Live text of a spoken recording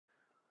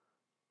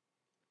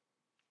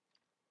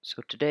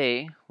So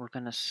today we're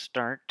going to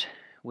start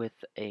with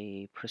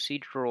a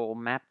procedural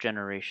map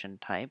generation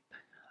type,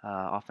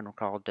 often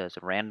called as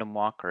a random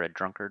walk or a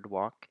drunkard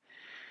walk.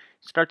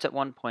 Starts at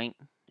one point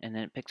and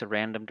then it picks a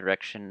random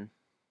direction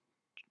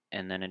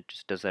and then it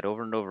just does that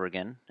over and over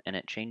again, and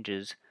it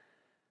changes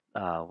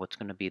what's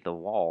going to be the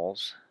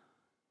walls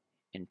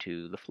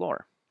into the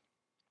floor.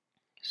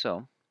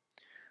 So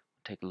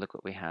take a look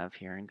what we have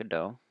here in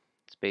Godot.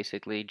 It's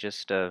basically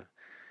just a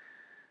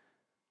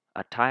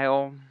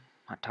tile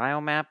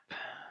map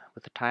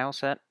with a tile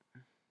set.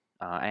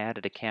 I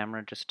added a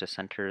camera just to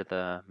center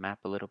the map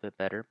a little bit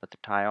better, but the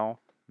tile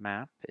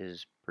map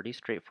is pretty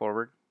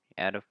straightforward.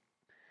 You add a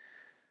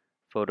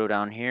photo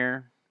down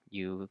here,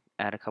 you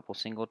add a couple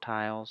single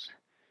tiles,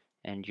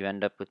 and you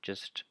end up with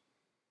just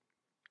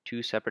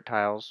two separate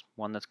tiles,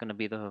 one that's going to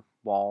be the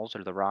walls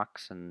or the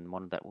rocks, and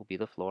one that will be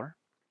the floor.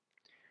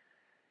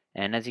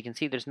 And as you can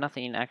see, there's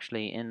nothing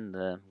actually in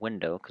the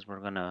window because we're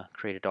going to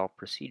create it all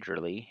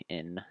procedurally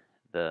in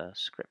the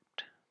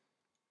script.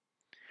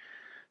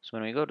 So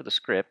when we go to the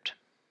script,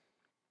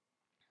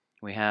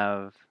 we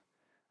have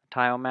a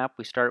tile map.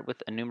 We start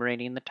with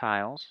enumerating the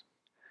tiles.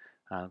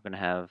 We're going to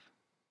have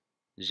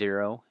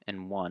 0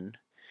 and 1.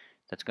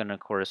 That's going to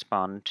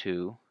correspond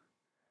to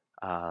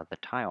the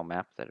tile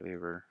map that we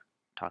were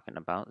talking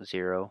about,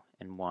 0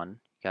 and 1. You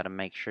got to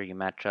make sure you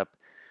match up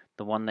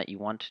the one that you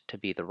want to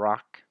be the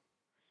rock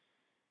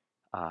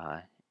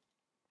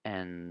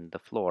and the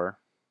floor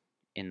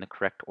in the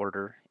correct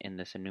order in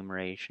this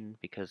enumeration,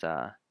 because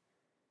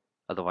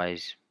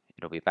otherwise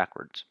it'll be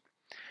backwards.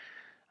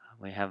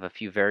 We have a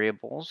few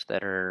variables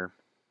that are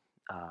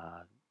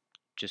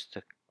just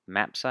the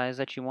map size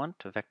that you want,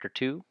 a vector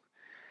 2.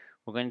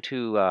 We're going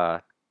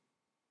to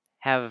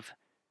have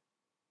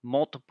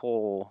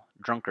multiple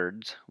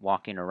drunkards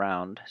walking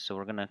around, so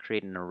we're going to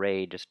create an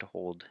array just to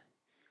hold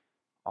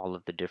all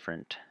of the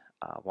different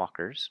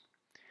walkers.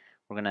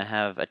 We're going to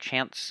have a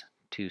chance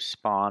to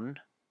spawn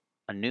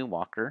a new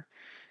walker,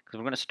 because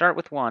we're going to start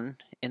with one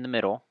in the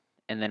middle,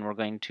 and then we're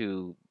going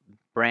to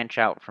branch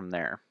out from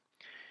there.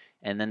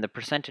 And then the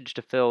percentage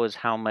to fill is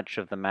how much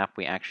of the map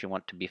we actually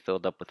want to be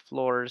filled up with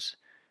floors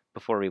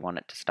before we want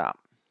it to stop.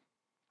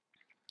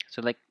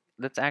 So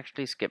let's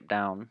actually skip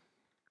down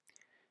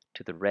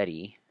to the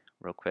ready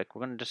real quick.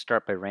 We're going to just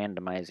start by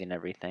randomizing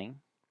everything.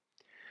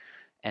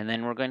 And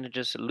then we're going to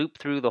just loop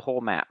through the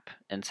whole map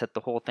and set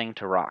the whole thing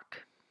to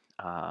rock.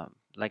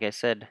 Like I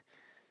said,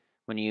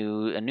 when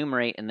you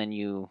enumerate and then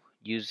you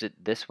use it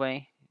this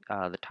way,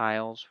 the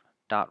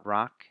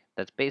tiles.rock,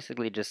 that's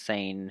basically just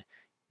saying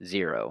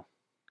 0.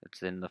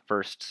 It's in the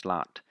first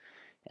slot.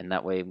 And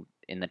that way,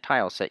 in the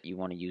tile set, you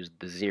want to use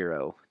the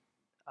 0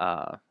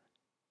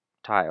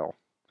 tile.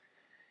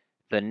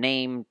 The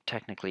name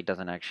technically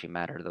doesn't actually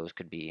matter. Those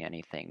could be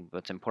anything.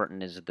 What's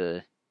important is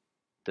the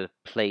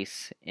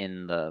place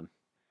in the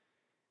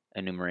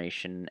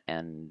enumeration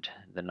and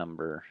the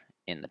number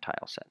in the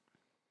tile set.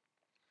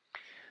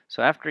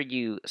 So after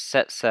you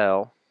set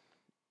cell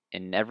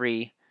in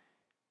every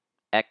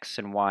X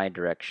and Y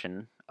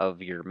direction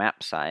of your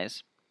map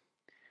size,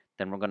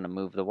 then we're going to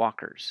move the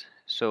walkers.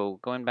 So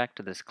going back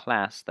to this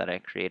class that I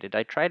created,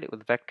 I tried it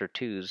with vector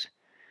 2s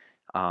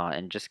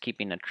and just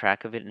keeping a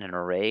track of it in an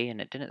array, and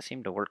it didn't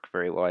seem to work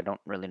very well. I don't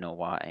really know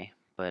why,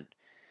 but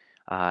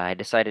I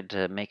decided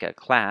to make a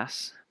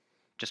class,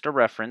 just a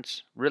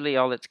reference. Really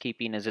all it's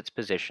keeping is its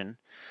position.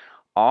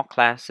 All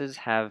classes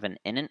have an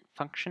init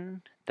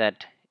function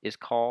that is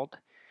called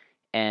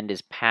and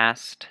is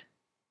passed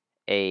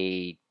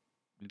a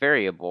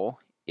variable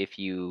if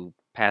you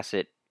pass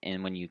it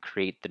in when you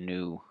create the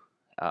new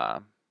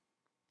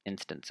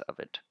instance of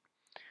it,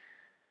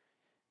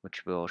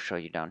 which we'll show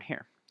you down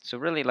here. So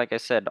really, like I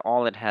said,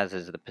 all it has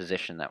is the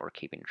position that we're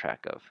keeping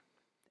track of.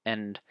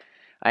 And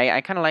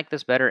I kind of like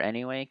this better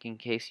anyway, in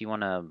case you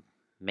want to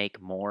make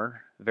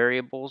more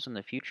variables in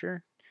the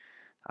future.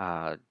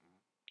 You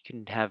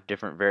can have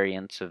different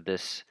variants of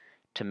this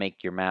to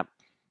make your map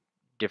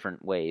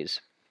different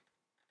ways.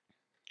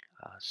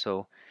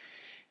 So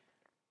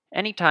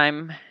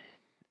anytime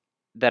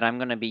that I'm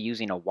going to be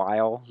using a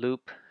while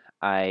loop,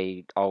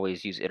 I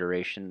always use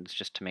iterations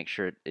just to make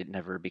sure it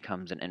never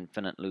becomes an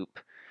infinite loop.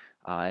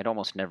 It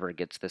almost never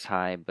gets this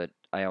high, but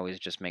I always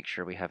just make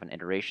sure we have an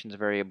iterations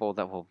variable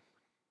that will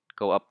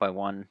go up by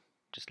 1,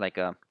 just like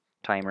a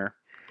timer,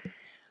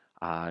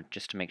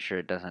 just to make sure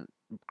it doesn't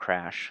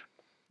crash.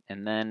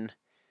 And then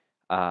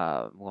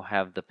we'll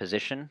have the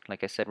position.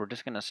 Like I said, we're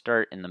just going to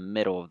start in the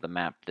middle of the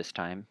map this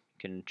time.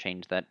 You can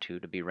change that to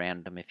be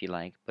random if you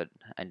like, but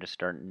I'm just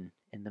starting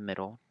in the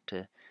middle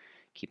to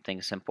keep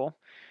things simple.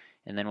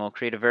 And then we'll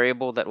create a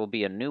variable that will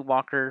be a new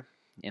walker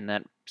in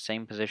that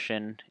same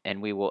position,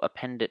 and we will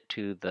append it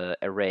to the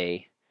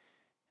array.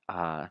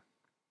 That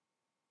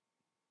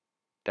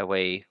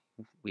way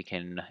we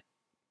can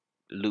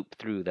loop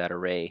through that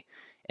array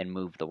and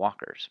move the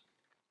walkers.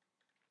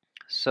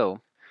 So,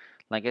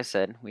 like I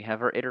said, we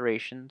have our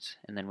iterations,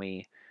 and then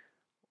we,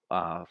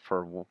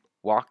 for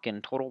walk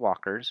and total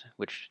walkers,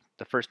 which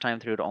the first time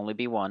through it'll only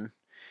be 1,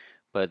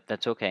 but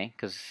that's okay,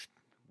 because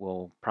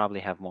we'll probably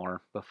have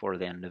more before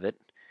the end of it.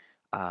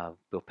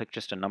 we'll pick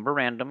just a number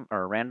random,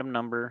 or a random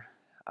number,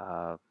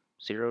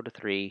 0 to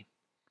 3,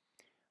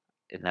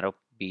 and that'll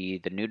be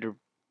the new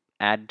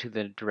add to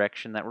the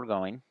direction that we're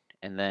going.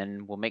 And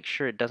then we'll make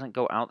sure it doesn't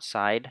go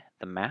outside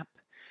the map.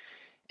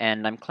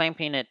 And I'm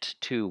clamping it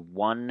to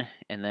 1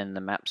 and then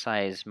the map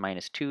size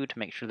 -2 to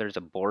make sure there's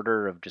a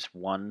border of just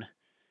one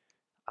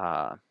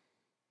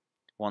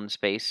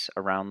space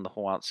around the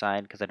whole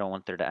outside, because I don't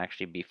want there to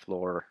actually be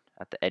floor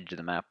at the edge of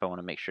the map. I want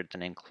to make sure it's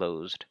an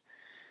enclosed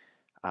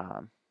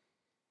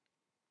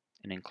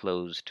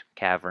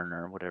cavern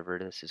or whatever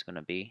this is going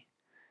to be.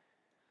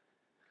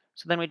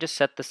 So then we just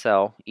set the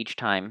cell each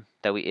time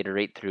that we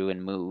iterate through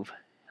and move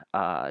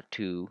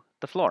to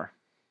the floor.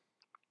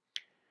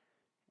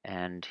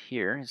 And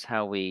here is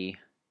how we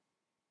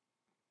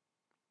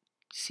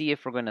see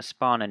if we're going to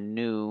spawn a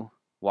new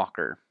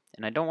walker.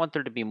 And I don't want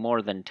there to be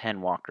more than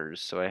 10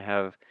 walkers, so I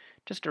have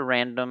just a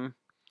random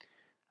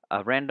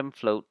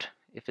float.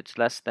 If it's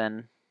less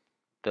than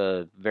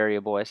the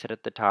variable I set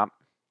at the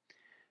top,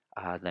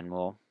 then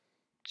we'll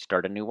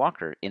start a new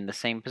walker in the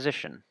same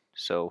position.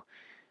 So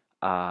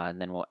and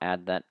then we'll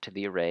add that to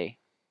the array.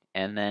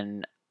 And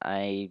then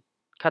I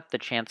cut the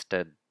chance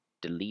to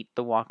delete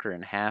the walker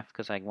in half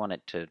because I want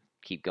it to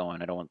keep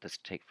going. I don't want this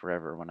to take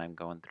forever when I'm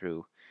going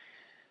through.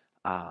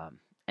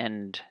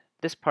 And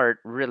this part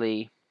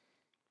really,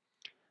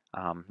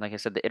 like I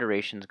said, the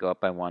iterations go up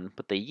by 1,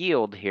 but the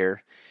yield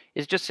here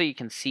is just so you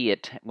can see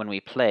it when we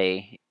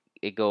play,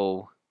 it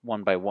go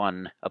 1 by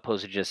 1,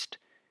 opposed to just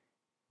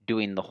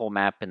doing the whole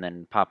map and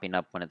then popping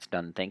up when it's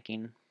done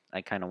thinking.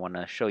 I kind of want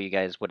to show you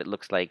guys what it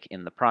looks like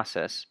in the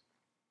process.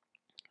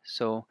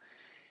 So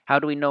how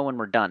do we know when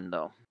we're done,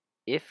 though?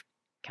 If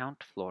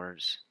count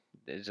floors,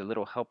 there's a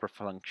little helper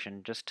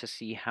function just to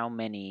see how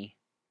many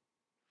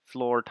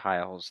floor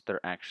tiles there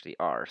actually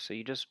are. So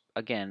you just,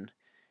 again,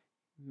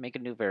 make a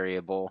new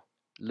variable,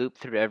 loop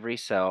through every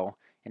cell,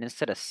 and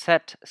instead of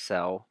set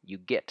cell, you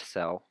get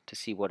cell to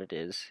see what it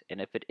is.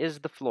 And if it is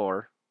the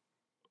floor,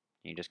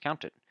 you just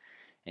count it.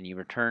 And you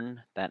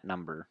return that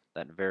number,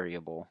 that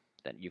variable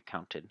that you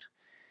counted.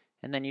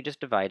 And then you just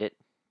divide it,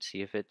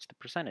 see if it's the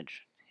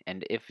percentage.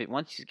 And if it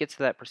once it gets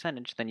to that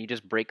percentage, then you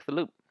just break the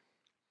loop.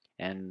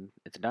 And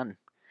it's done.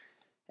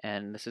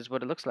 And this is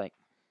what it looks like.